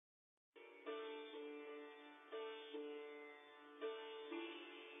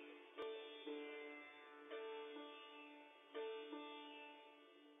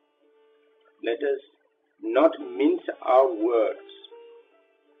Let us not mince our words.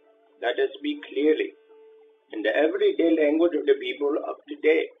 Let us speak clearly in the everyday language of the people of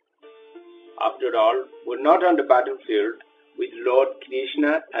today. After all, we're not on the battlefield with Lord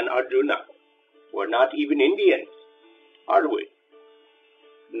Krishna and Arjuna. We're not even Indians, are we?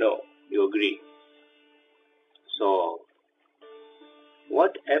 No, you agree. So,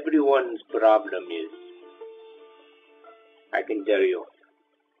 what everyone's problem is, I can tell you.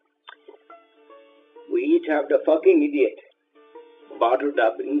 We each have the fucking idiot bottled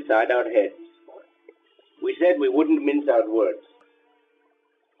up inside our heads. We said we wouldn't mince our words.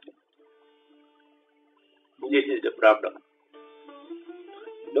 This is the problem.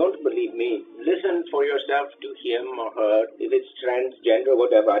 Don't believe me. Listen for yourself to him or her. If it's transgender,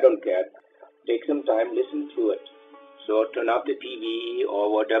 whatever, I don't care. Take some time, listen to it. So turn off the TV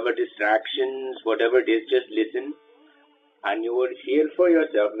or whatever distractions, whatever it is, just listen. And you will hear for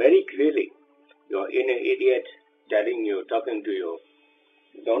yourself very clearly your inner idiot telling you, talking to you.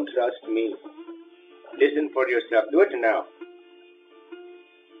 Don't trust me. Listen for yourself. Do it now.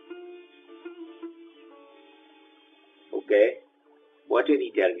 Okay? What did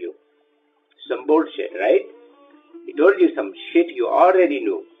he tell you? Some bullshit, right? He told you some shit you already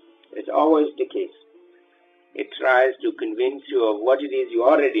knew. It's always the case. It tries to convince you of what it is you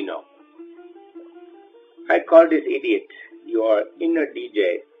already know. I call this idiot your inner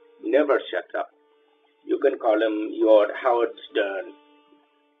DJ. Never shuts up. You can call him your Howard Stern.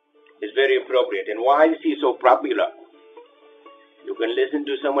 It's very appropriate. And why is he so popular? You can listen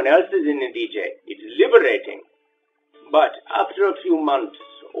to someone else's inner DJ. It's liberating. But after a few months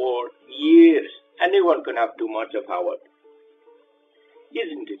or years, anyone can have too much of Howard.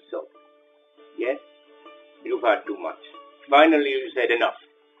 Isn't it so? Yes? You've had too much. Finally you said enough.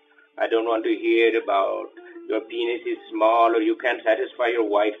 I don't want to hear about your penis is small or you can't satisfy your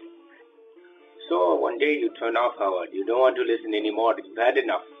wife. So one day you turn off Howard. You don't want to listen anymore. You've had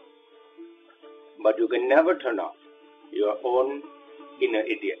enough. But you can never turn off your own inner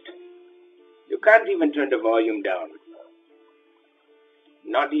idiot. You can't even turn the volume down.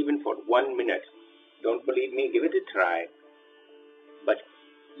 Not even for 1 minute. Don't believe me? Give it a try. But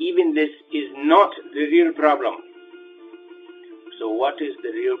even this is not the real problem. So what is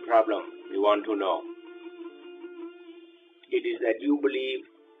the real problem you want to know? It is that you believe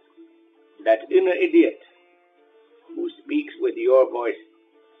that inner idiot who speaks with your voice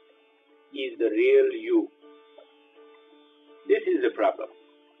is the real you. This is the problem.